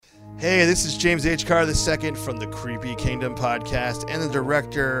Hey, this is James H. Carr II from the Creepy Kingdom podcast and the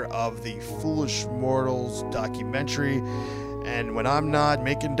director of the Foolish Mortals documentary. And when I'm not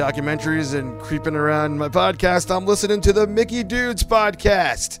making documentaries and creeping around my podcast, I'm listening to the Mickey Dudes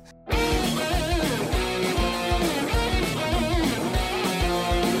podcast.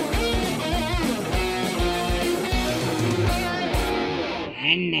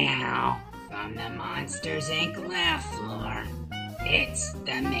 And now, from the Monsters Inc. laugh floor, it's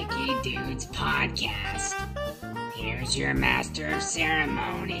the Mickey Dudes podcast. Here's your master of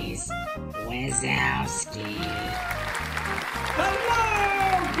ceremonies, Wazowski.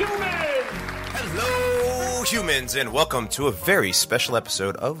 Hello, humans! Hello, humans, and welcome to a very special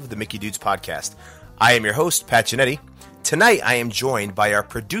episode of the Mickey Dudes podcast. I am your host, Pat Giannetti. Tonight, I am joined by our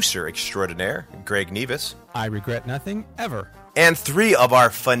producer extraordinaire, Greg Nevis. I regret nothing, ever. And three of our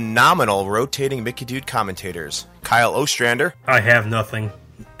phenomenal rotating Mickey Dude commentators, Kyle Ostrander. I have nothing,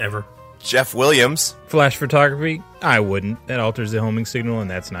 ever. Jeff Williams. Flash photography? I wouldn't. That alters the homing signal, and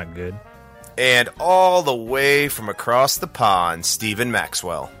that's not good. And all the way from across the pond, Stephen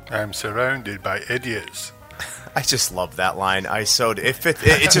Maxwell. I'm surrounded by idiots. I just love that line.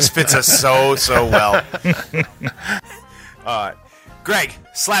 It just fits us so well. Greg,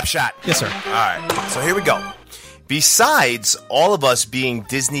 Slapshot. Yes, sir. All right, so here we go. Besides all of us being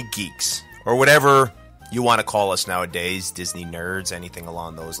Disney geeks, or whatever you want to call us nowadays, Disney nerds, anything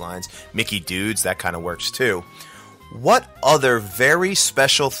along those lines, Mickey Dudes, that kind of works too. What other very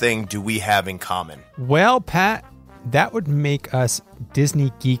special thing do we have in common? Well, Pat, that would make us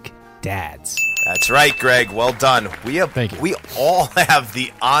Disney geek dads. That's right, Greg. Well done. Thank you. We all have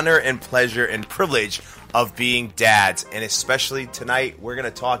the honor and pleasure and privilege of being dads, and especially tonight, we're going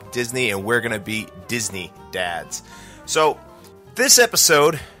to talk Disney, and we're going to be Disney dads. So, this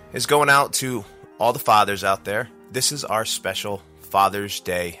episode is going out to all the fathers out there. This is our special Father's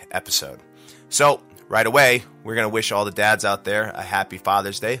Day episode. So, right away, we're going to wish all the dads out there a happy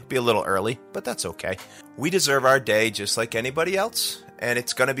Father's Day. It'll be a little early, but that's okay. We deserve our day just like anybody else, and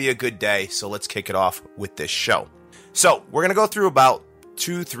it's going to be a good day, so let's kick it off with this show. So, we're going to go through about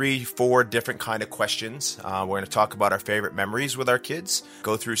 2, 3, 4 different kind of questions. We're going to talk about our favorite memories with our kids,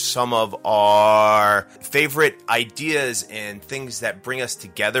 go through some of our favorite ideas and things that bring us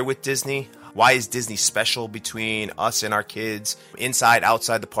together with Disney. Why is Disney special between us and our kids, inside,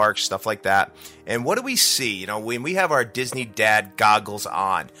 outside the parks, stuff like that. And what do we see? You know, when we have our Disney dad goggles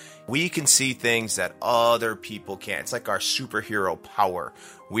on, we can see things that other people can't. It's like our superhero power.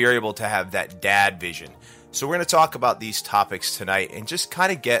 We are able to have that dad vision. So we're going to talk about these topics tonight and just kind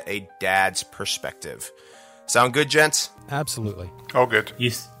of get a dad's perspective. Sound good, gents? Absolutely. All good.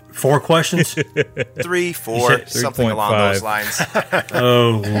 4 questions? 3, 4, something along those lines.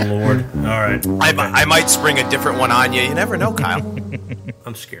 Oh, Lord. All right. I might spring a different one on you. You never know, Kyle.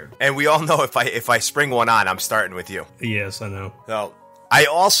 I'm scared. And we all know if I spring one on, I'm starting with you. Yes, I know. So I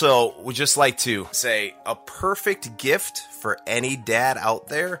also would just like to say a perfect gift for any dad out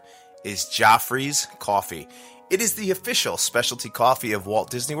there is Joffrey's Coffee. It is the official specialty coffee of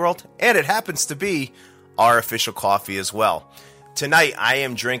Walt Disney World, and it happens to be our official coffee as well. Tonight, I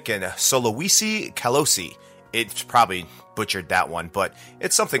am drinking Soloisi Calosi. It's probably butchered that one, but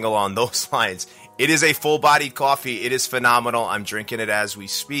it's something along those lines. It is a full-bodied coffee. It is phenomenal. I'm drinking it as we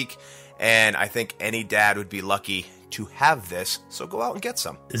speak, and I think any dad would be lucky to have this, so go out and get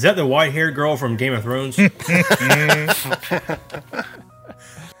some. Is that the white-haired girl from Game of Thrones?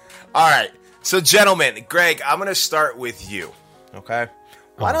 All right. So, gentlemen, Greg, I'm going to start with you, okay?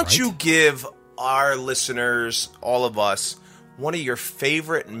 Why don't you give our listeners, all of us, one of your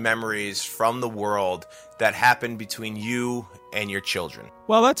favorite memories from the world that happened between you and your children?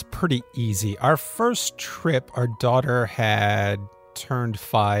 Well, that's pretty easy. Our first trip, our daughter had turned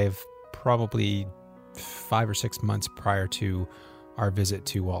 5, probably 5 or 6 months prior to our visit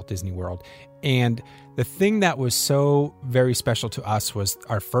to Walt Disney World. And the thing that was so very special to us was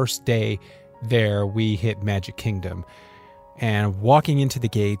our first day there, we hit Magic Kingdom. And walking into the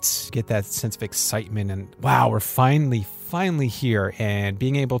gates, get that sense of excitement and, wow, we're finally here. And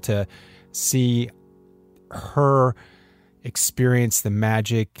being able to see her experience the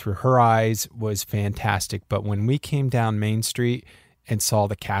magic through her eyes was fantastic. But when we came down Main Street and saw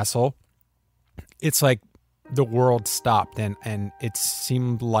the castle, it's like the world stopped and it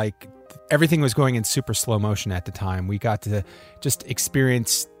seemed like everything was going in super slow motion at the time. We got to just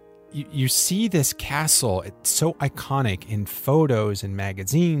experience, you see this castle, it's so iconic in photos and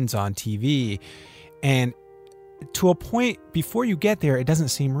magazines, on TV, and to a point before you get there, it doesn't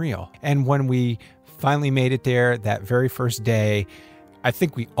seem real. And when we finally made it there that very first day, I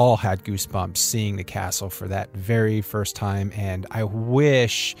think we all had goosebumps seeing the castle for that very first time. And I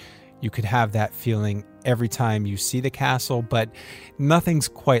wish You could have that feeling every time you see the castle, but nothing's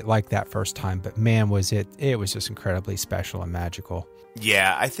quite like that first time. But man, was it was just incredibly special and magical.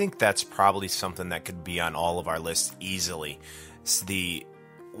 Yeah, I think that's probably something that could be on all of our lists easily. It's the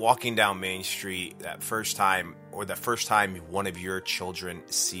walking down Main Street that first time, or the first time one of your children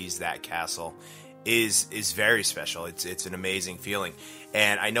sees that castle, is very special. It's an amazing feeling.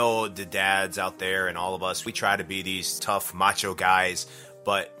 And I know the dads out there and all of us, we try to be these tough macho guys,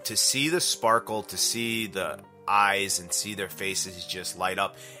 but to see the sparkle, to see the eyes and see their faces just light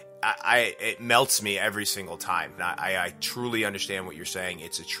up, it melts me every single time. And I truly understand what you're saying.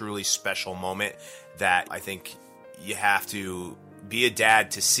 It's a truly special moment that I think you have to be a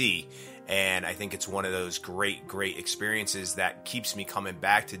dad to see. And I think it's one of those great, great experiences that keeps me coming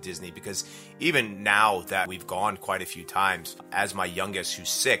back to Disney, because even now that we've gone quite a few times, as my youngest, who's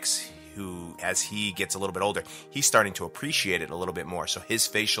 6, who, as he gets a little bit older, he's starting to appreciate it a little bit more. So his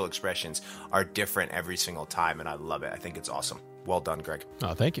facial expressions are different every single time, and I love it. I think it's awesome. Well done, Greg.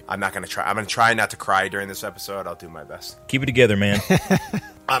 Oh, thank you. I'm going to try not to cry during this episode. I'll do my best. Keep it together, man.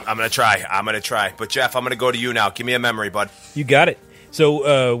 I'm going to try. But Jeff, I'm going to go to you now. Give me a memory, bud. You got it.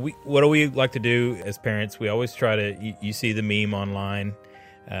 So what do we like to do as parents? We always try to, you see the meme online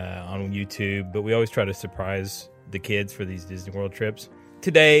on YouTube, but we always try to surprise the kids for these Disney World trips.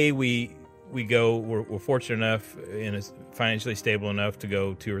 Today we go, we're fortunate enough and financially stable enough to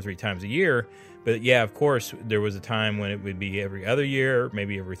go 2 or 3 times a year. But yeah, of course, there was a time when it would be every other year,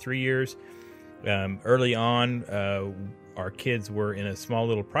 maybe every 3 years. Early on, our kids were in a small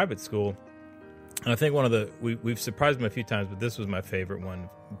little private school. And I think we've surprised them a few times, but this was my favorite one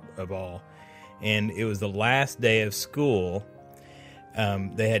of all. And it was the last day of school.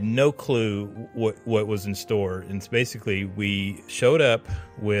 They had no clue what was in store. And basically, we showed up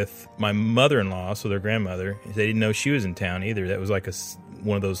with my mother-in-law, so their grandmother. They didn't know she was in town either. That was like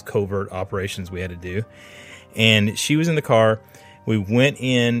one of those covert operations we had to do. And she was in the car. We went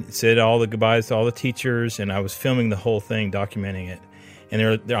in, said all the goodbyes to all the teachers, and I was filming the whole thing, documenting it.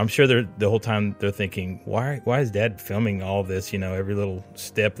 And I'm sure the whole time they're thinking, why is Dad filming all this? Every little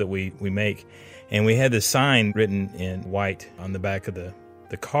step that we make. And we had this sign written in white on the back of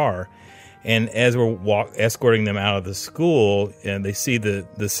the car. And as we're escorting them out of the school, and they see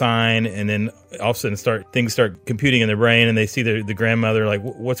the sign, and then all of a sudden things start computing in their brain, and they see the grandmother, like,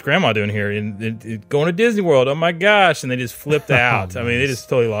 what's Grandma doing here? And going to Disney World, oh my gosh! And they just flipped out. I mean, they just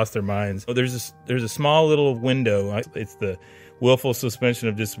totally lost their minds. So there's a small little window. It's the willful suspension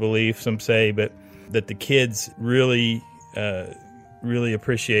of disbelief, some say, but that the kids really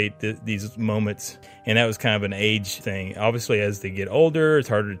appreciate these moments. And that was kind of an age thing. Obviously, as they get older, it's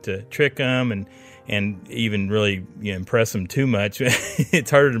harder to trick them and even really impress them too much.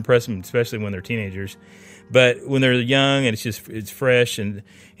 It's harder to impress them, especially when they're teenagers. But when they're young and it's fresh, and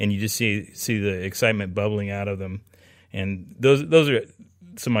you just see the excitement bubbling out of them. And those are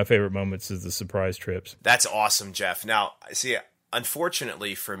some of my favorite moments, is the surprise trips. That's awesome, Jeff. Now, see,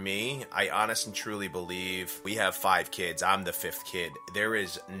 unfortunately for me, I honestly and truly believe we have 5 kids. I'm the 5th kid. There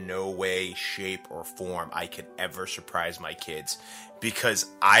is no way, shape, or form I could ever surprise my kids, because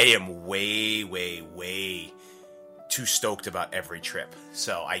I am way, way, way too stoked about every trip.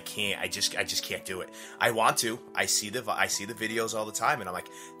 So I just can't do it. I want to. I see the videos all the time, and I'm like,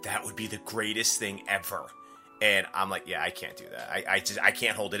 that would be the greatest thing ever. And I'm like, yeah, I can't do that. I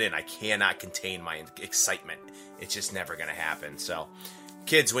can't hold it in. I cannot contain my excitement. It's just never going to happen. So,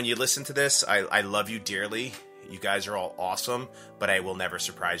 kids, when you listen to this, I love you dearly. You guys are all awesome, but I will never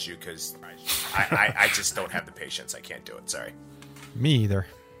surprise you, because I just don't have the patience. I can't do it. Sorry. Me either.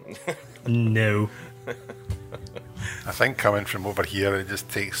 No. I think coming from over here, it just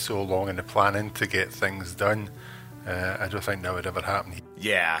takes so long in the planning to get things done. I don't think that would ever happen.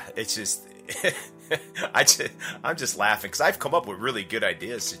 Yeah, it's just... I'm just laughing, because I've come up with really good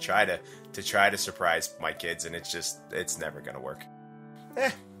ideas to try to surprise my kids, and it's never going to work.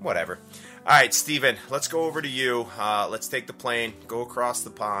 Whatever. All right, Steven, let's go over to you. Let's take the plane, go across the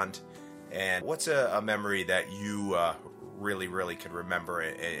pond, and what's a memory that you really, really could remember,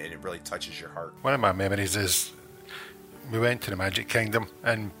 and it really touches your heart? One of my memories is we went to the Magic Kingdom,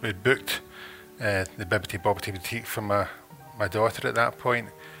 and we booked the Bibbidi Bobbidi Boutique for my daughter at that point.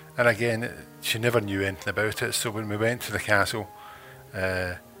 And again, she never knew anything about it. So when we went to the castle,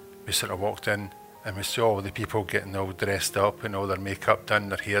 we sort of walked in, and we saw all the people getting all dressed up and all their makeup done,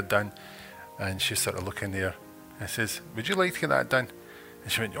 their hair done. And she started looking there and says, "Would you like to get that done?"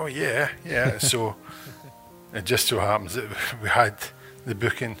 And she went, "Oh yeah." So it just so happens that we had the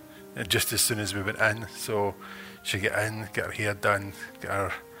booking just as soon as we went in. So she got in, get her hair done, get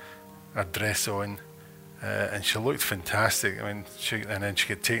her dress on, and she looked fantastic. I mean, and then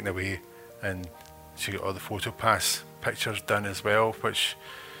she got taken away, and she got all the photo pass pictures done as well, which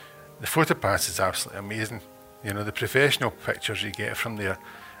the photo pass is absolutely amazing. You know, the professional pictures you get from there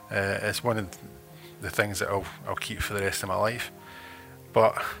is one of the things that I'll keep for the rest of my life.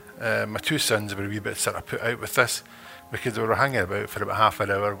 But my two sons were a wee bit sort of put out with this, because they were hanging about for about half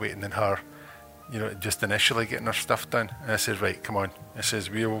an hour waiting on her, you know, just initially getting her stuff done. And I says, right, come on. I says,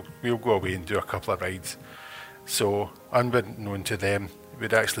 we'll go away and do a couple of rides. So, unbeknown to them,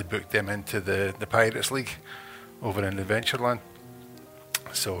 we'd actually booked them into the Pirates League over in Adventureland.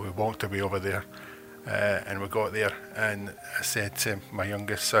 So we walked away over there, and we got there, and I said to my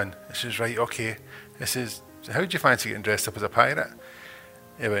youngest son, I says, right, okay. I says, so how do you fancy getting dressed up as a pirate?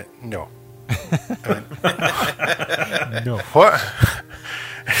 He went, no. I went, No. what?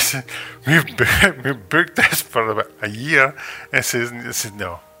 I said, we've booked this for about a year. I says,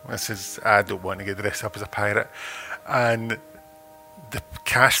 no. I says, I don't want to get dressed up as a pirate. And the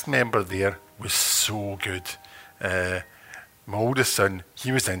cast member there was so good. My oldest son,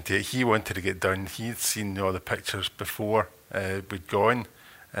 he was into it. He wanted to get done. He'd seen all the pictures before we'd gone,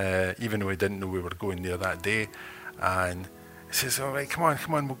 even though he didn't know we were going there that day. And he says, all right, come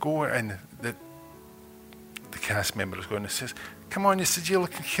on, we'll go. And the cast member was going, he says, come on, he says, you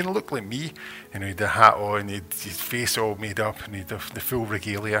can look like me. You know, he had a hat on, he had his face all made up, and he had the full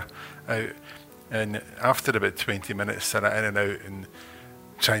regalia out. And after about 20 minutes, sort of in and out and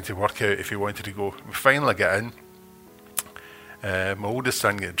trying to work out if he wanted to go, we finally get in. My oldest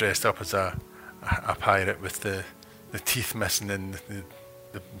son got dressed up as a pirate with the teeth missing and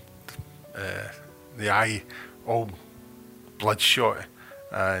the eye all bloodshot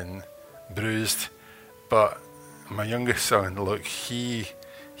and bruised. But my youngest son, look, he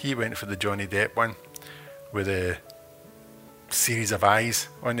went for the Johnny Depp one with a series of eyes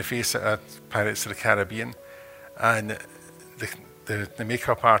on the face at Pirates of the Caribbean. And the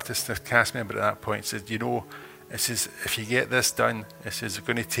makeup artist, the cast member at that point said, you know, it says, if you get this done, it says, it's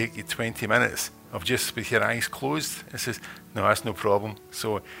going to take you 20 minutes of just with your eyes closed. It says, no, that's no problem.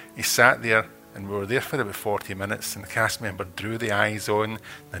 So he sat there, and we were there for about 40 minutes, and the cast member drew the eyes on,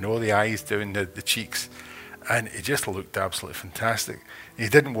 and all the eyes down the cheeks, and it just looked absolutely fantastic. He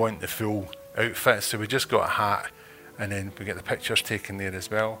didn't want the full outfit, so we just got a hat, and then we get the pictures taken there as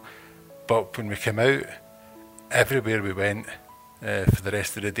well. But when we came out, everywhere we went, for the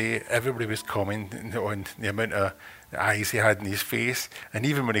rest of the day, everybody was commenting on the amount of eyes he had in his face, and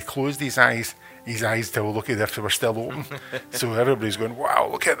even when he closed his eyes still looked as if they were still open. So everybody's going, wow,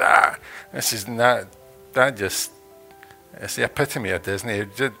 look at that. This is that just, it's the epitome of Disney.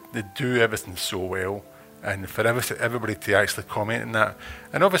 They do everything so well, and for everybody to actually comment on that,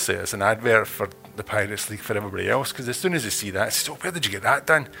 and obviously it's an advert for the Pirates League for everybody else, because as soon as they see that, they say, oh, where did you get that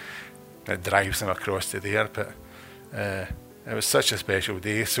done? And it drives them across to there. But it was such a special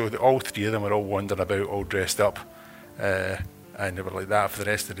day. So all three of them were all wandering about, all dressed up, and they were like that for the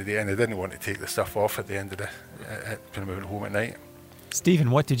rest of the day. And they didn't want to take the stuff off at the end of when we went home at night.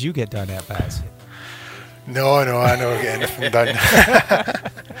 Stephen, what did you get done at Baz? No, I never get anything done.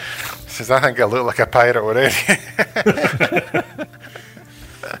 Says, I think I look like a pirate already.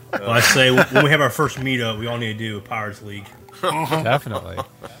 Well, I say when we have our first meetup, we all need to do a Pirates League. Definitely.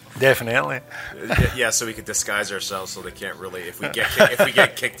 Yeah, so we can disguise ourselves so they can't really, if we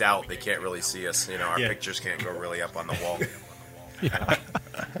get kicked out, they can't really see us. You know, our pictures can't go really up on the wall.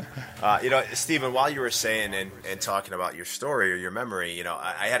 You know, Stephen, while you were saying and talking about your story or your memory, you know,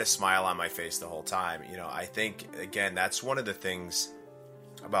 I had a smile on my face the whole time. You know, I think, again, that's one of the things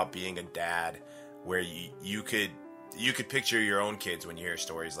about being a dad where you could picture your own kids when you hear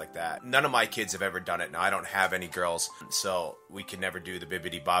stories like that. None of my kids have ever done it. Now, I don't have any girls, so we could never do the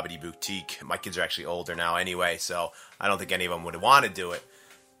Bibbidi Bobbidi Boutique. My kids are actually older now anyway, so I don't think any of them would want to do it.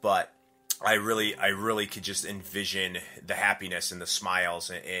 But I really could just envision the happiness and the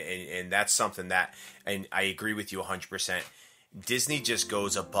smiles, and that's something that, and I agree with you 100%. Disney just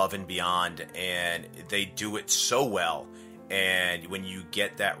goes above and beyond, and they do it so well. And when you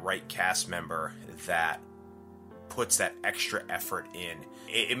get that right cast member that puts that extra effort in,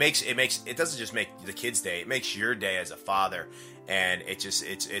 it doesn't just make the kids' day, it makes your day as a father, and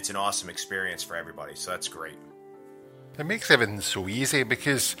it's an awesome experience for everybody. So that's great. It makes everything so easy,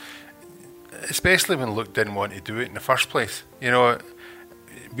 because especially when Luke didn't want to do it in the first place, you know,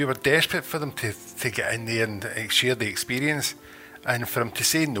 we were desperate for them to get in there and share the experience, and for him to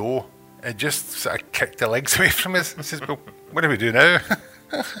say no, it just sort of kicked the legs away from us. He says, well, what do we do now?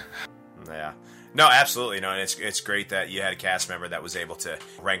 Yeah. No, absolutely. No, and it's great that you had a cast member that was able to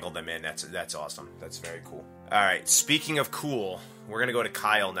wrangle them in. That's awesome. That's very cool. All right. Speaking of cool, we're going to go to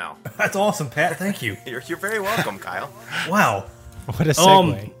Kyle now. That's awesome, Pat. Thank you. You're very welcome, Kyle. Wow. What a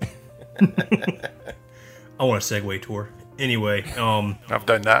segue. I want a Segway tour. Anyway, I've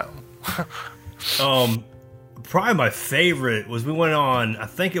done that. probably my favorite was we went on, I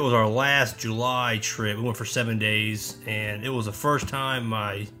think it was our last July trip. We went for 7 days, and it was the first time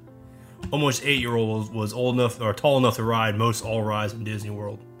my almost 8-year-old was old enough or tall enough to ride most all rides in Disney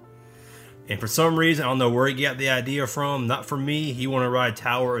World. And for some reason, I don't know where he got the idea from. Not from me. He wanted to ride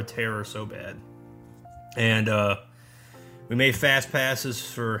Tower of Terror so bad. And we made fast passes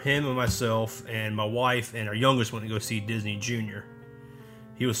for him and myself, and my wife and our youngest went to go see Disney Junior.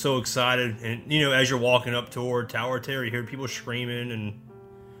 He was so excited. And, you know, as you're walking up toward Tower of Terror, you hear people screaming and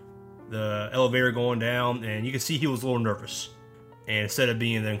the elevator going down, and you could see he was a little nervous. And instead of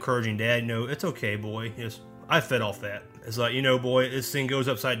being the encouraging dad, it's okay, boy. I fed off that. It's like, boy, this thing goes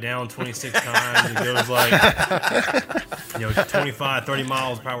upside down 26 times. It goes like, 25, 30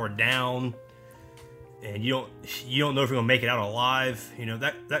 miles per hour down. And you don't know if you're going to make it out alive.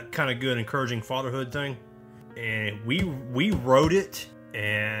 That kind of good, encouraging fatherhood thing. And we rode it,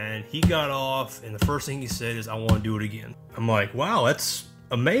 and he got off, and the first thing he said is, I want to do it again. I'm like, wow, that's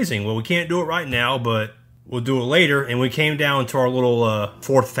amazing. Well, we can't do it right now, but we'll do it later. And we came down to our little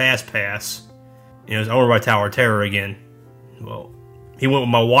fourth fast pass. I want to ride Tower of Terror again. Well, he went with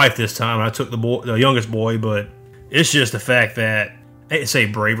my wife this time, and I took the youngest boy, but it's just the fact that, I hate to say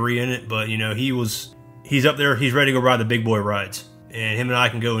bravery in it, but, he's up there, he's ready to go ride the big boy rides. And him and I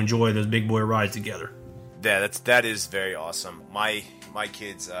can go enjoy those big boy rides together. Yeah, that is very awesome. My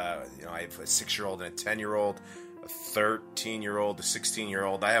kids, I have a 6-year-old and a 10-year-old, a 13-year-old, a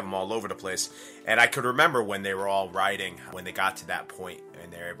 16-year-old. I have them all over the place. And I could remember when they were all riding, when they got to that point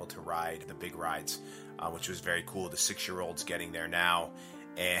and they're able to ride the big rides, which was very cool. The 6-year-old's getting there now,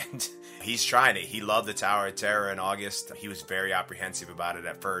 and he's trying it. He loved the Tower of Terror in August. He was very apprehensive about it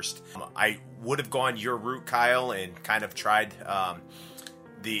at first. I would have gone your route, Kyle, and kind of tried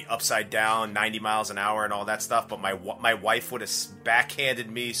the upside down 90 miles an hour and all that stuff, but my wife would have backhanded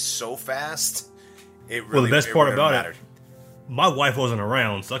me so fast. The best part about it, my wife wasn't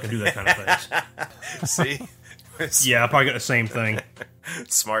around, so I can do that kind of thing. See? Yeah, I probably got the same thing.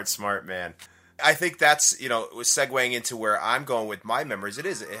 Smart, man. I think that's, segueing into where I'm going with my memories.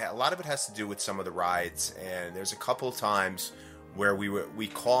 A lot of it has to do with some of the rides, and there's a couple of times where we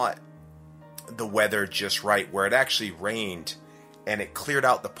caught the weather just right, where it actually rained, and it cleared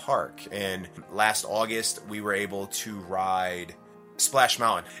out the park. And last August, we were able to ride Splash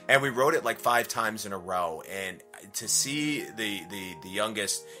Mountain, and we rode it like 5 times in a row. And to see the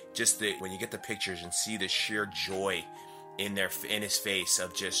youngest, when you get the pictures and see the sheer joy in his face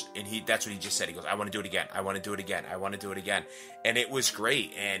of that's what he just said. He goes, I want to do it again. I want to do it again. I want to do it again. And it was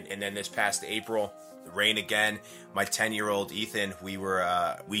great. And then this past April, rain again. My 10-year-old Ethan,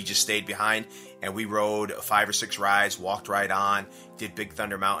 we just stayed behind, and we rode 5 or 6 rides, walked right on, did Big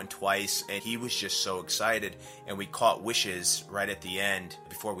Thunder Mountain twice, and he was just so excited. And we caught Wishes right at the end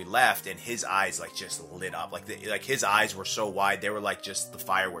before we left, and his eyes just lit up. Like his eyes were so wide, they were like just the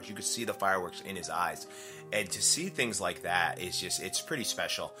fireworks. You could see the fireworks in his eyes. And to see things like that it's pretty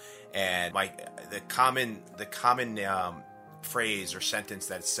special. And the common phrase or sentence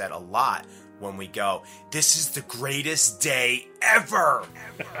that's said a lot when we go, this is the greatest day ever.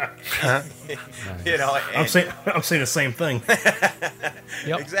 I'm saying the same thing.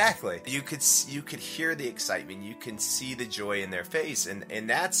 Yep. Exactly. You could hear the excitement. You can see the joy in their face, and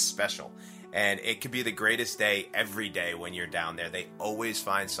that's special. And it could be the greatest day every day when you're down there. They always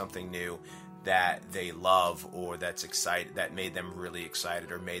find something new that they love, or that's excited, that made them really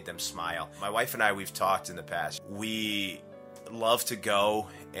excited or made them smile. My wife and I, we've talked in the past. We love to go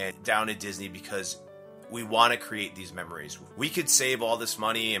down to Disney because we want to create these memories. We could save all this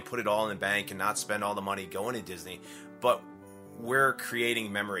money and put it all in the bank and not spend all the money going to Disney, but we're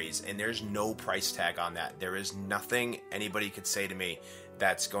creating memories, and there's no price tag on that. There is nothing anybody could say to me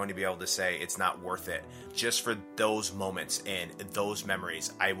that's going to be able to say it's not worth it. Just for those moments and those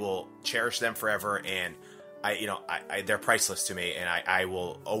memories, I will cherish them forever, and they're priceless to me, and I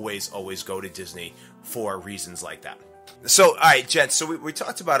will always go to Disney for reasons like that. So, all right, gents, so we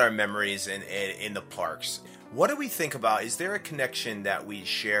talked about our memories in the parks. What do we think about, is there a connection that we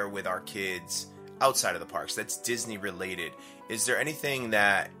share with our kids outside of the parks that's Disney related? Is there anything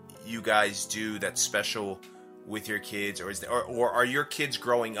that you guys do that's special with your kids, or are your kids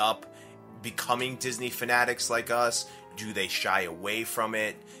growing up becoming Disney fanatics like us? Do they shy away from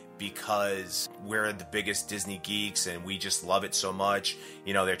it because we're the biggest Disney geeks and we just love it so much.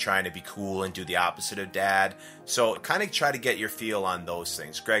 You know, they're trying to be cool and do the opposite of dad. So kind of try to get your feel on those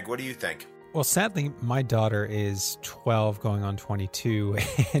things. Greg, what do you think? Well, sadly, my daughter is 12 going on 22,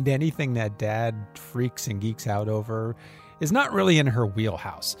 and anything that dad freaks and geeks out over is not really in her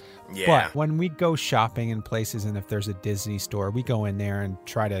wheelhouse. Yeah. But when we go shopping in places, and if there's a Disney store, we go in there and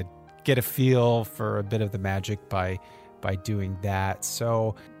try to get a feel for a bit of the magic by doing that.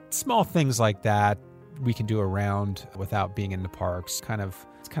 So small things like that we can do around without being in the parks. It's kind of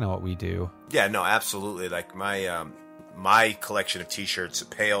what we do. Yeah, no, absolutely. Like my collection of T-shirts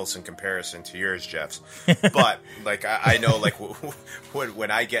pales in comparison to yours, Jeff's. But like I know, like when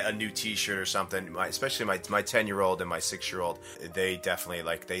I get a new T-shirt or something, especially my 10-year-old and my 6-year-old, they definitely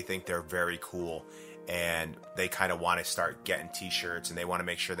they think they're very cool, and they kind of want to start getting T-shirts, and they want to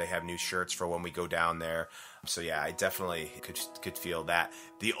make sure they have new shirts for when we go down there. So yeah, I definitely could feel that.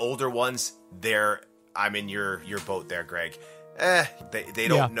 The older ones, I'm in your boat there, Greg. They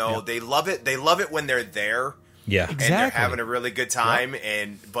don't know. Yeah. They love it. They love it when they're there. Yeah, exactly. And they're having a really good time,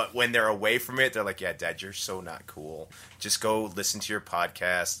 but when they're away from it, they're like, "Yeah, Dad, you're so not cool. Just go listen to your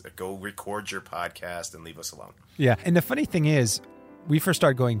podcast, go record your podcast, and leave us alone." Yeah, and the funny thing is, we first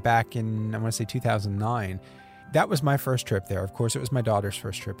started going back in, I want to say 2009. That was my first trip there. Of course, it was my daughter's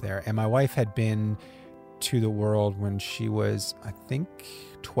first trip there, and my wife had been to the world when she was, I think,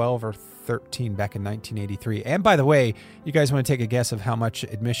 12 or 13 back in 1983. And by the way, you guys want to take a guess of how much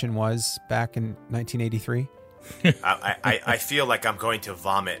admission was back in 1983? I feel like I'm going to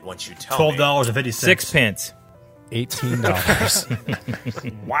vomit once you tell me. $12.50. 6 pence.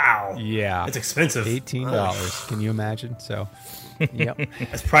 $18. Wow. Yeah. It's expensive. $18. Can you imagine? So, yep.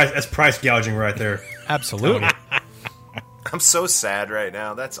 That's price gouging right there. Absolutely. I'm so sad right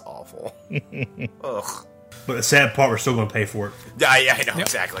now. That's awful. Ugh. But the sad part, we're still going to pay for it. Yeah, I know,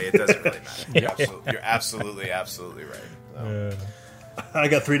 exactly. It doesn't really matter. You're absolutely right. So. I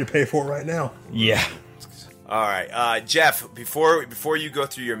got 3 to pay for right now. Yeah. All right, Jeff, before you go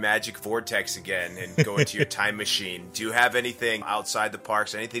through your magic vortex again and go into your time machine, do you have anything outside the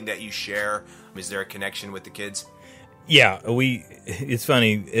parks, anything that you share? Is there a connection with the kids? Yeah, it's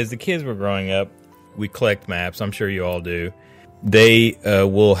funny. As the kids were growing up, we collect maps. I'm sure you all do. They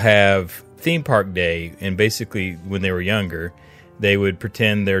will have theme park day, and basically when they were younger, they would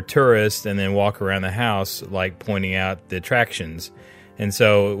pretend they're tourists and then walk around the house like pointing out the attractions. And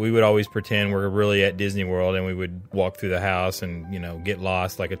so we would always pretend we're really at Disney World, and we would walk through the house and, get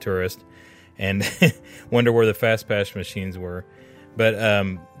lost like a tourist and wonder where the Fast Pass machines were. But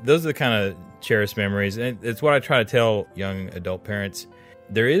those are the kind of cherished memories. And it's what I try to tell young adult parents.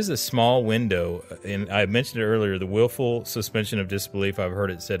 There is a small window, and I mentioned it earlier, the willful suspension of disbelief. I've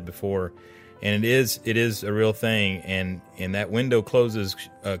heard it said before. And it is a real thing. And that window closes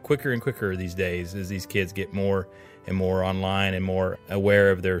quicker and quicker these days as these kids get more and more online and more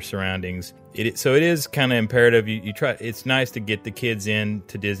aware of their surroundings. So it is kind of imperative. You try. It's nice to get the kids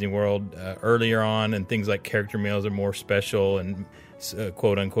into Disney World earlier on, and things like character meals are more special and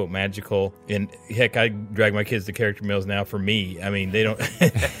quote unquote magical. And heck, I drag my kids to character meals now for me. I mean, they don't.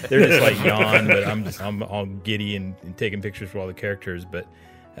 They're just like yawn, but I'm all giddy and taking pictures for all the characters. But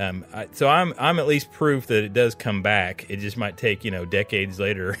so I'm at least proof that it does come back. It just might take decades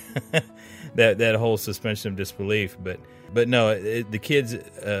later. That whole suspension of disbelief, but no, the kids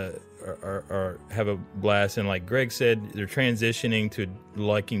have a blast, and like Greg said, they're transitioning to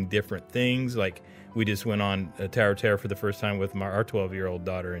liking different things. Like we just went on a Tower of Terror for the first time with our 12-year-old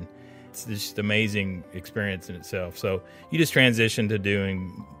daughter, and it's just an amazing experience in itself. So you just transition to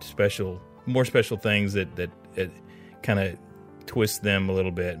doing more special things that kind of twist them a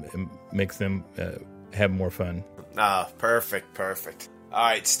little bit and makes them have more fun. Perfect. All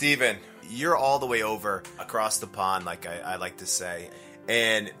right, Steven, you're all the way over across the pond, like I like to say.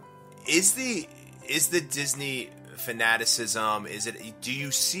 And is the Disney fanaticism, do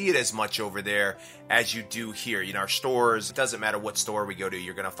you see it as much over there as you do here? Our stores, it doesn't matter what store we go to,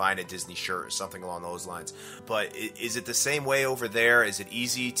 you're going to find a Disney shirt or something along those lines. But is it the same way over there? Is it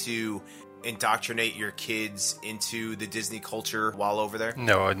easy to indoctrinate your kids into the Disney culture while over there?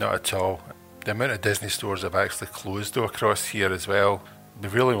 No, not at all. The amount of Disney stores have actually closed though across here as well. We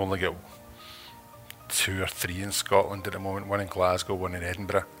really only get 2 or 3 in Scotland at the moment, one in Glasgow, one in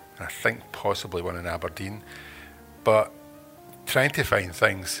Edinburgh, and I think possibly one in Aberdeen. But trying to find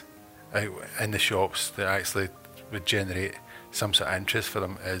things out in the shops that actually would generate some sort of interest for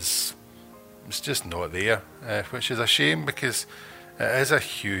them it's just not there, which is a shame, because it is a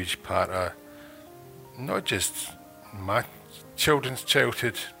huge part of not just my children's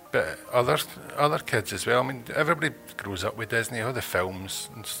childhood, but other kids as well. I mean, everybody grows up with Disney, all the films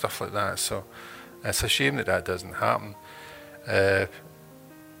and stuff like that. So it's a shame that doesn't happen.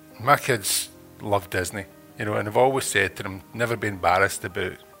 My kids love Disney, and I've always said to them, never be embarrassed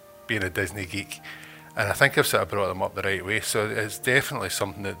about being a Disney geek. And I think I've sort of brought them up the right way. So it's definitely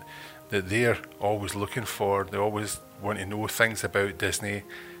something that they're always looking for. They always want to know things about Disney.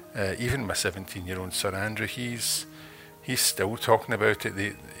 Even my 17-year-old son Andrew, he's still talking about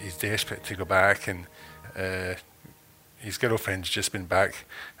it. He's desperate to go back, and his girlfriend's just been back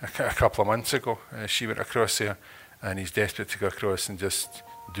a couple of months ago. She went across there, and he's desperate to go across and just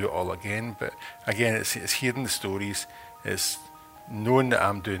do it all again. But again, it's hearing the stories, it's knowing that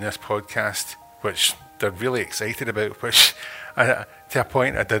I'm doing this podcast, which they're really excited about, which to a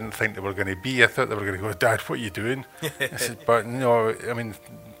point I didn't think they were going to be. I thought they were going to go, Dad, what are you doing? I said, but no, I mean,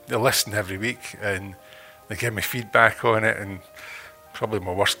 they listen every week and they give me feedback on it, and probably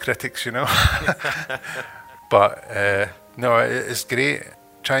my worst critics, But no, it's great.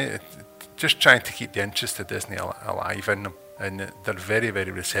 Trying to keep the interest of Disney alive in them, and they're very,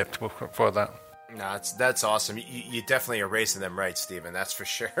 very receptive for that. No, that's awesome. You definitely are raising them right, Stephen. That's for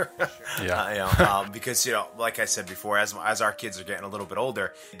sure. Yeah. Because like I said before, as our kids are getting a little bit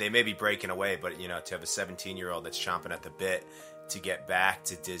older, they may be breaking away, but to have a 17-year-old that's chomping at the bit to get back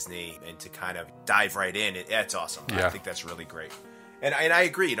to Disney and to kind of dive right in, it's awesome. Yeah. I think that's really great. And I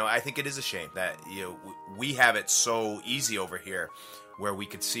agree. I think it is a shame that we have it so easy over here, where we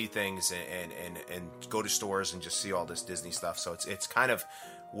could see things and go to stores and just see all this Disney stuff. So it's kind of,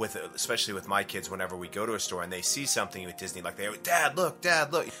 especially with my kids, whenever we go to a store and they see something with Disney, like Dad,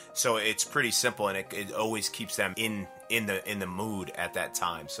 look. So it's pretty simple, and it always keeps them in the mood at that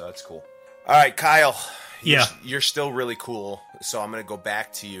time. So that's cool. All right, Kyle. Yeah, you're still really cool. So I'm going to go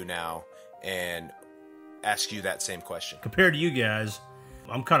back to you now and ask you that same question. Compared to you guys,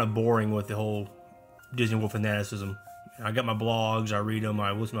 I'm kind of boring with the whole Disney World fanaticism. I got my blogs, I read them,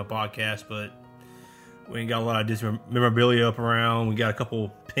 I listen to my podcast, but we ain't got a lot of Disney memorabilia up around. We got a couple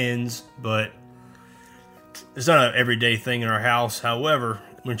pins, but it's not an everyday thing in our house. However,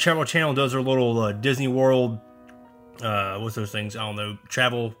 when Travel Channel does their little Disney World, what's those things? I don't know,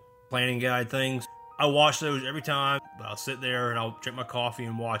 travel planning guide things. I watch those every time. I'll sit there and I'll drink my coffee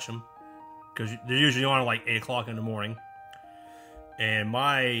and watch them, because they're usually on at like 8 o'clock in the morning. And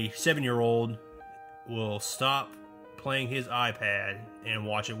my 7-year-old will stop playing his iPad and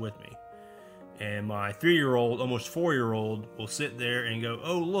watch it with me. And my 3-year-old, almost 4-year-old, will sit there and go,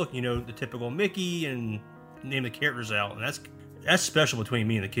 oh, look, the typical Mickey, and name the characters out. And that's special between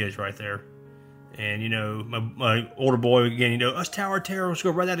me and the kids right there. And, my older boy, again, us Tower of Terror, let's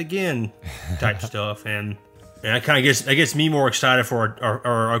go write that again type stuff. And it kind of gets me more excited for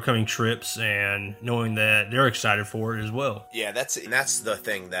our upcoming trips, and knowing that they're excited for it as well. Yeah, that's the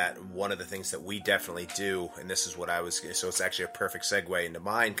thing, that one of the things that we definitely do, and this is what so it's actually a perfect segue into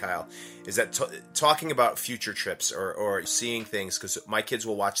mine, Kyle, is that talking about future trips or seeing things, because my kids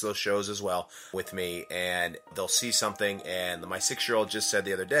will watch those shows as well with me, and they'll see something, and my 6-year-old just said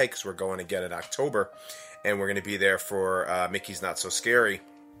the other day, because we're going again in October, and we're going to be there for Mickey's Not So Scary.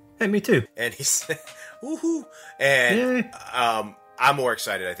 Hey, me too. And he said, woohoo. And I'm more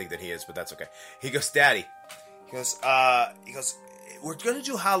excited, I think, than he is, but that's okay. He goes, Daddy, he goes, we're going to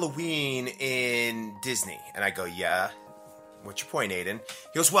do Halloween in Disney. And I go, yeah. What's your point, Aiden?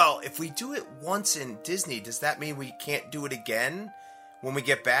 He goes, well, if we do it once in Disney, does that mean we can't do it again when we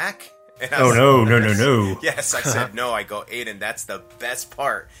get back? No. Yes, I said no. I go, Aiden, that's the best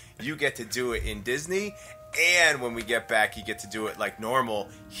part. You get to do it in Disney, and when we get back, you get to do it like normal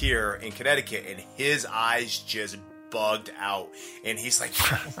here in Connecticut. And his eyes just bugged out, and he's like,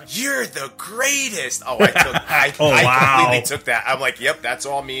 "You're the greatest!" I completely took that. I'm like, "Yep, that's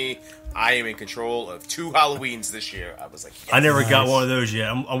all me. I am in control of 2 Halloweens this year." I was like, yes. I never got one of those yet.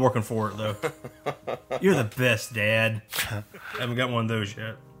 I'm working for it though. You're the best dad. I haven't got one of those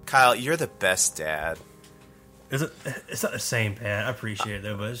yet. Kyle, you're the best dad. It's not the same, Pat. I appreciate it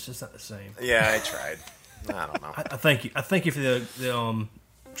though, but it's just not the same. Yeah, I tried. I don't know. I thank you. I thank you for the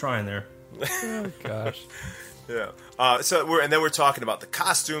trying there. Oh gosh. Yeah. So we're talking about the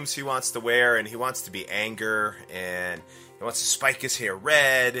costumes he wants to wear, and he wants to be Anger, and he wants to spike his hair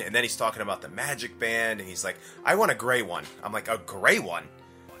red, and then he's talking about the magic band, and he's like, I want a gray one. I'm like, a gray one?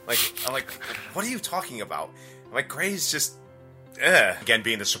 I'm like, what are you talking about? I'm like, gray's just, Again,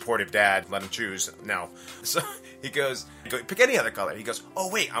 being the supportive dad, let him choose. No. So he goes, pick any other color. He goes, oh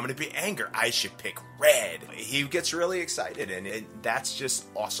wait, I'm going to be Anger. I should pick red. He gets really excited, and that's just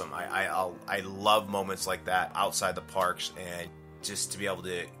awesome. I love moments like that outside the parks, and just to be able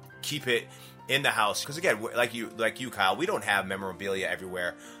to keep it in the house. Because again, like you, Kyle, we don't have memorabilia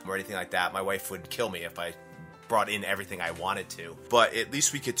everywhere or anything like that. My wife would kill me if I brought in everything I wanted to. But at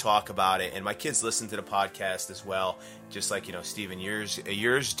least we could talk about it. And my kids listen to the podcast as well, just like, Stephen,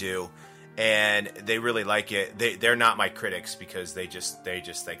 yours do. And they really like it. They're not my critics because they just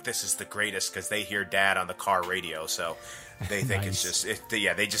think this is the greatest because they hear Dad on the car radio. So they think Nice.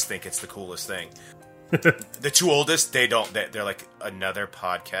 they just think it's the coolest thing. The two oldest, they're like another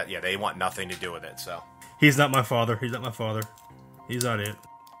podcast. Yeah, they want nothing to do with it. So He's not my father. He's not it.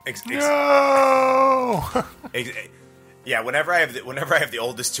 No. Yeah, whenever I have the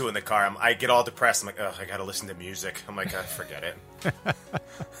oldest two in the car, I get all depressed. I'm like, oh, I gotta listen to music. I'm like, forget it.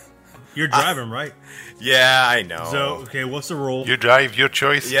 You're driving, right? Yeah, I know. So, okay, what's the rule? You drive, your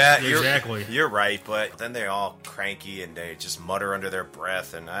choice. Yeah, Exactly. You're right, but then they're all cranky and they just mutter under their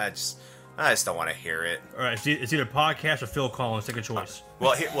breath, and I just don't want to hear it. All right, it's either podcast or Phil Collins. Take a choice.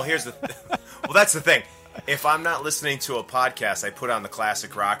 Here's the well, that's the thing. If I'm not listening to a podcast, I put on the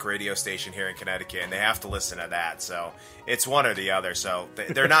classic rock radio station here in Connecticut, and they have to listen to that. So it's one or the other. So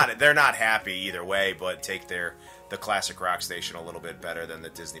they're not happy either way, but take the classic rock station a little bit better than the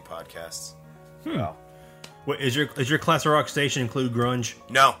Disney podcasts. Well, Wait, is your classic rock station include grunge?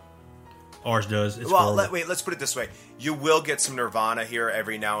 no. Ours does. It's Well, horrible. let's put it this way. You will get some Nirvana here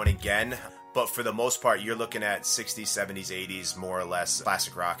every now and again, but for the most part, you're looking at 60s, 70s, 80s, more or less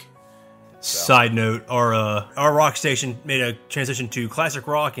classic rock. Side note: our rock station made a transition to classic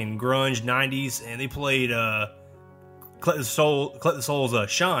rock and grunge '90s, and they played Collect the Soul's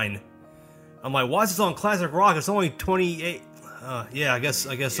 "Shine." I'm like, why is this on classic rock? It's only 28. Yeah, I guess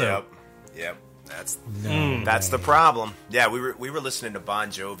so. Yep. That's the problem. Yeah, we were listening to Bon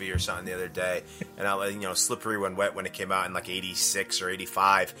Jovi or something the other day, and Slippery When Wet when it came out in like '86 or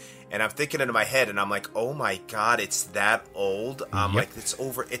 '85, and I'm thinking in my head, and I'm like, oh my god, it's that old. I'm like,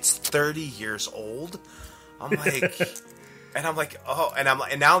 it's 30 years old. I'm like, and I'm like, oh,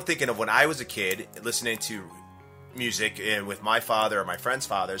 and now I'm thinking of when I was a kid listening to music and with my father or my friends'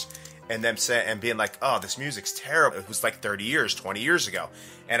 fathers. And them and being like, oh, this music's terrible. It was like 30 years, 20 years ago.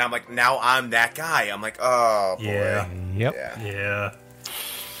 And I'm like, now I'm that guy. I'm like, oh, boy. Yeah. Yep. Yeah.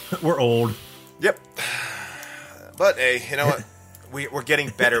 We're old. Yep. But, hey, you know what? We're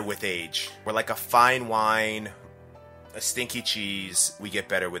getting better with age. We're like a fine wine, a stinky cheese. We get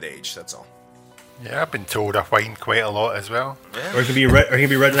better with age. That's all. Yeah, I've been told I whine quite a lot as well. Yeah. Or it can be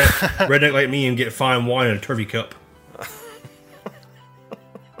redneck like me and get fine wine in a turkey cup.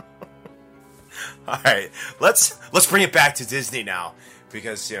 All right, let's bring it back to Disney now,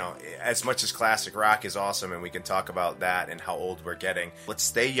 because as much as classic rock is awesome, and we can talk about that and how old we're getting, let's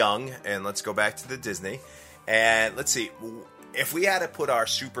stay young and let's go back to the Disney, and let's see if we had to put our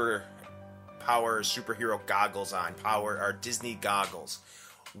superhero goggles on, our Disney goggles.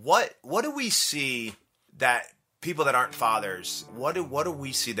 What do we see that people that aren't fathers? What do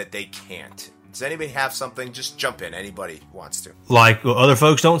we see that they can't? Does anybody have something? Just jump in. Anybody wants to. Like what other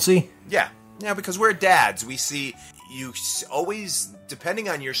folks don't see? Yeah, because we're dads. We see you always, depending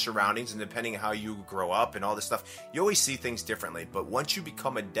on your surroundings and depending on how you grow up and all this stuff, you always see things differently. But once you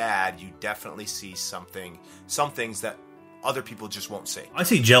become a dad, you definitely see some things that other people just won't see. I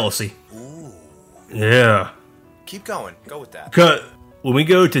see jealousy. Ooh. Yeah. Keep going. Go with that. Because when we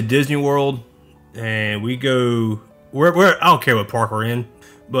go to Disney World and we go, I don't care what park we're in,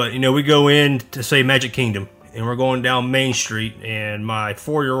 but we go in to say Magic Kingdom. And we're going down Main Street, and my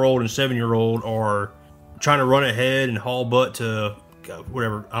 4-year-old and 7-year-old are trying to run ahead and haul butt to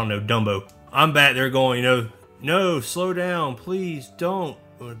whatever, I don't know, Dumbo. I'm back there going, no, slow down, please don't.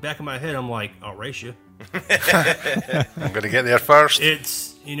 In the back of my head, I'm like, I'll race you. I'm going to get there first.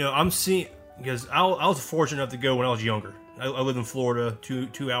 It's, I'm seeing, because I was fortunate enough to go when I was younger. I live in Florida,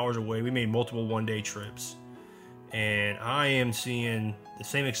 2 hours away. We made multiple one-day trips. And I am seeing the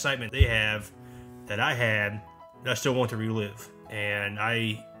same excitement they have that I had, that I still want to relive. And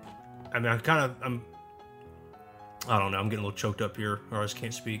I don't know, I'm getting a little choked up here, or I just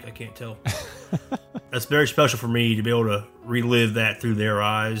can't speak, I can't tell. That's very special for me to be able to relive that through their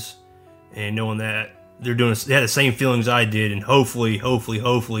eyes, and knowing that they had the same feelings I did, and hopefully,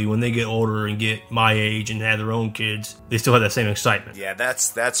 when they get older and get my age and have their own kids, they still have that same excitement. Yeah,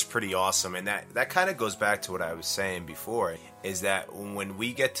 that's pretty awesome, and that kind of goes back to what I was saying before, is that when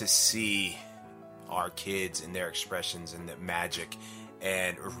we get to see our kids and their expressions and the magic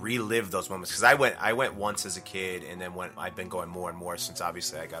and relive those moments, because I went once as a kid, and then I've been going more and more since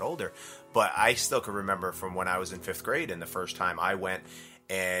obviously I got older, but I still can remember from when I was in 5th grade and the first time I went,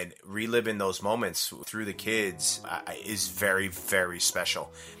 and reliving those moments through the kids is very, very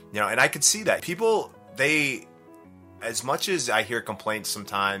special. And I could see that people, as much as I hear complaints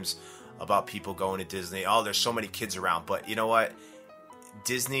sometimes about people going to Disney, oh, there's so many kids around. But you know what?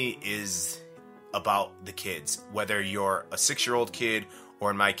 Disney is about the kids. Whether you're a 6-year-old kid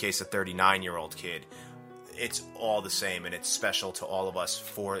or in my case, a 39-year-old kid, it's all the same, and it's special to all of us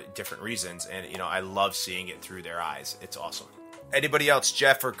for different reasons. And, you know, I love seeing it through their eyes. It's awesome. Anybody else,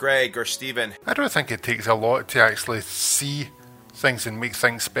 Jeff or Greg or Steven? I don't think it takes a lot to actually see things and make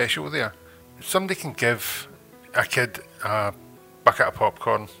things special there. Somebody can give a kid a bucket of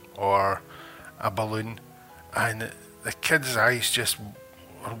popcorn or a balloon, and the kid's eyes just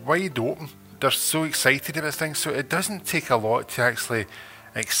are wide open. They're so excited about things, so it doesn't take a lot to actually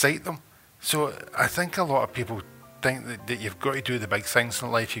excite them. So I think a lot of people think that you've got to do the big things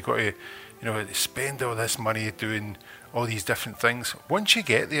in life. You've got to, you know, spend all this money doing all these different things. Once you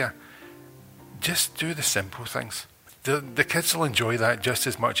get there, just do the simple things. The kids will enjoy that just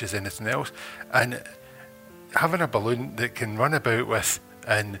as much as anything else. And having a balloon that can run about with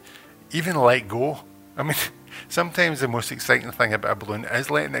and even let go. I mean, sometimes the most exciting thing about a balloon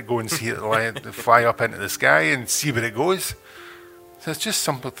is letting it go and see it fly up into the sky and see where it goes. So it's just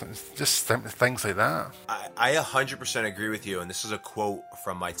simple things like that. I 100% agree with you, and this is a quote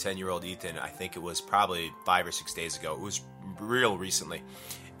from my 10-year-old Ethan. I think it was probably 5 or 6 days ago. It was real recently.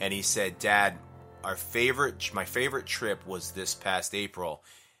 And he said, Dad, my favorite trip was this past April.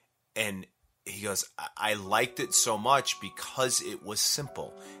 And he goes, I liked it so much because it was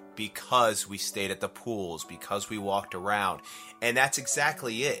simple, because we stayed at the pools, because we walked around. And that's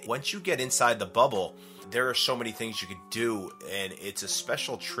exactly it. Once you get inside the bubble, there are so many things you could do, and it's a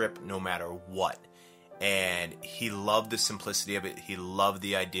special trip no matter what. And he loved the simplicity of it. He loved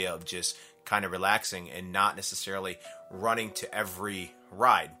the idea of just kind of relaxing and not necessarily running to every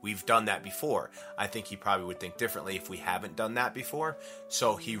ride. We've done that before. I think he probably would think differently if we haven't done that before.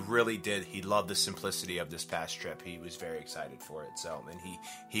 So he really did. He loved the simplicity of this past trip. He was very excited for it. So, and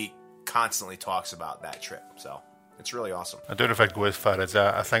he constantly talks about that trip. So it's really awesome. I don't know if I'd go as far as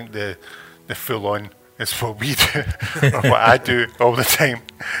that. I think the full on is what we do, or what I do all the time.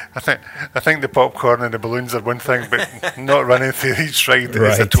 I think the popcorn and the balloons are one thing, but not running through each ride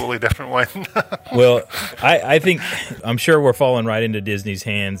is a totally different one. Well, I think, I'm sure we're falling right into Disney's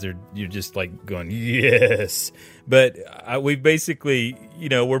hands, or you're just like going, yes. But we basically, you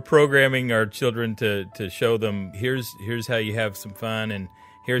know, we're programming our children to show them, here's how you have some fun, and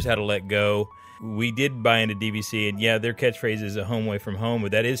here's how to let go. We did buy into DVC, and yeah, their catchphrase is a home away from home,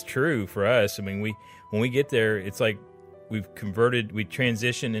 but that is true for us. I mean, when we get there, it's like we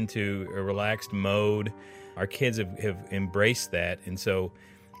transitioned into a relaxed mode. Our kids have embraced that, and so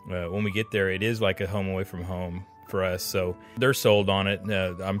when we get there, it is like a home away from home for us. So they're sold on it.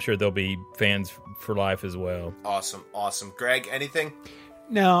 I'm sure they'll be fans for life as well. Awesome. Greg, anything?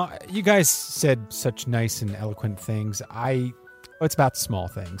 No, you guys said such nice and eloquent things. It's about small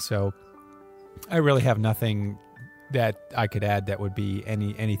things, so I really have nothing that I could add that would be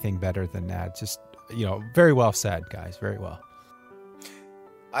anything better than that. Just, you know, very well said, guys. Very well.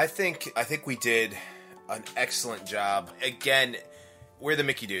 I think we did an excellent job. Again, we're the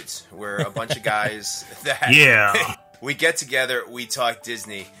Mickey Dudes. We're a bunch of guys that we get together, we talk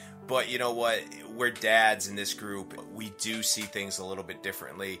Disney. But you know what? We're dads in this group. We do see things a little bit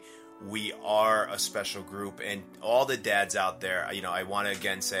differently. We are a special group, and all the dads out there, you know, I want to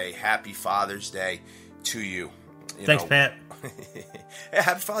again say Happy Father's Day to you. Thanks, Pat. Yeah,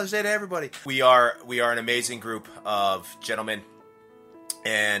 Happy Father's Day to everybody. We are an amazing group of gentlemen,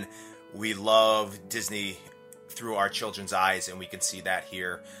 and we love Disney through our children's eyes, and we can see that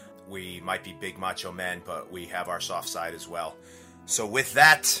here. We might be big macho men, but we have our soft side as well. So with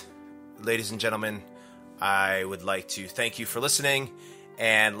that, ladies and gentlemen, I would like to thank you for listening.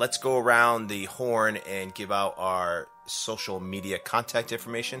 And let's go around the horn and give out our social media contact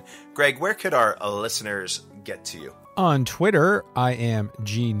information. Greg, where could our listeners get to you? On Twitter, I am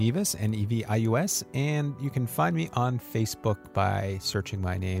G Nevis, Nevius, and you can find me on Facebook by searching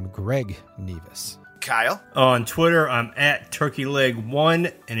my name, Greg Nevis. Kyle? On Twitter, I'm at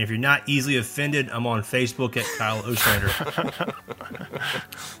TurkeyLeg1, and if you're not easily offended, I'm on Facebook at Kyle Ostrander.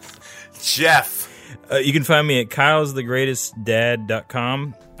 Jeff? You can find me at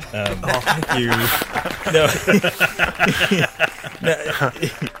kylesthegreatestdad.com. Thank you.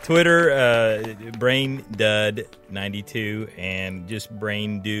 Twitter, BrainDud92, and just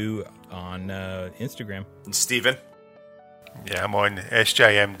BrainDo on Instagram. And Steven? Yeah, I'm on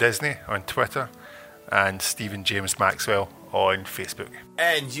SJM Disney on Twitter, and Stephen James Maxwell on Facebook.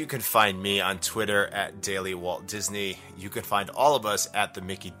 And you can find me on Twitter at Daily Walt Disney. You can find all of us at the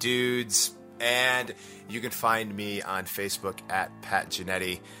Mickey Dudes. And you can find me on Facebook at Pat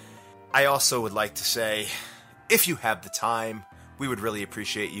Giannetti. I also would like to say if you have the time, we would really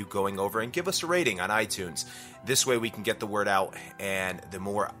appreciate you going over and give us a rating on iTunes. This way we can get the word out, and the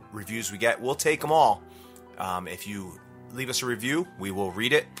more reviews we get, we'll take them all. If you leave us a review, we will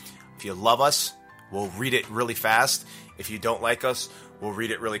read it. If you love us, we'll read it really fast. If you don't like us, we'll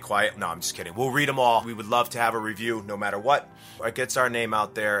read it really quiet. No, I'm just kidding. We'll read them all. We would love to have a review no matter what. It gets our name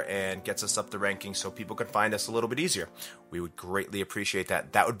out there and gets us up the rankings so people can find us a little bit easier. We would greatly appreciate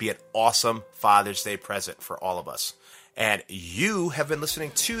that. That would be an awesome Father's Day present for all of us. And you have been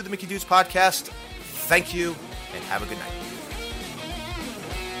listening to the Mickey Dudes Podcast. Thank you, and have a good night.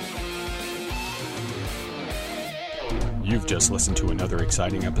 You've just listened to another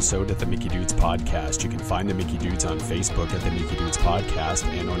exciting episode of the Mickey Dudes Podcast. You can find the Mickey Dudes on Facebook at the Mickey Dudes Podcast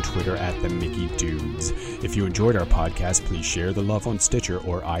and on Twitter at the Mickey Dudes. If you enjoyed our podcast, please share the love on Stitcher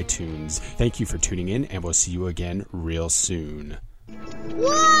or iTunes. Thank you for tuning in, and we'll see you again real soon. Whoa!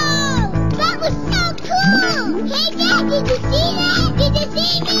 That was so cool! Hey, Dad, did you see that? Did you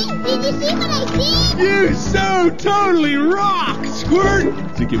see me? Did you see what I see? You so totally rock,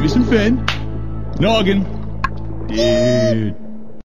 Squirt! So give me some fin. Noggin. Dude.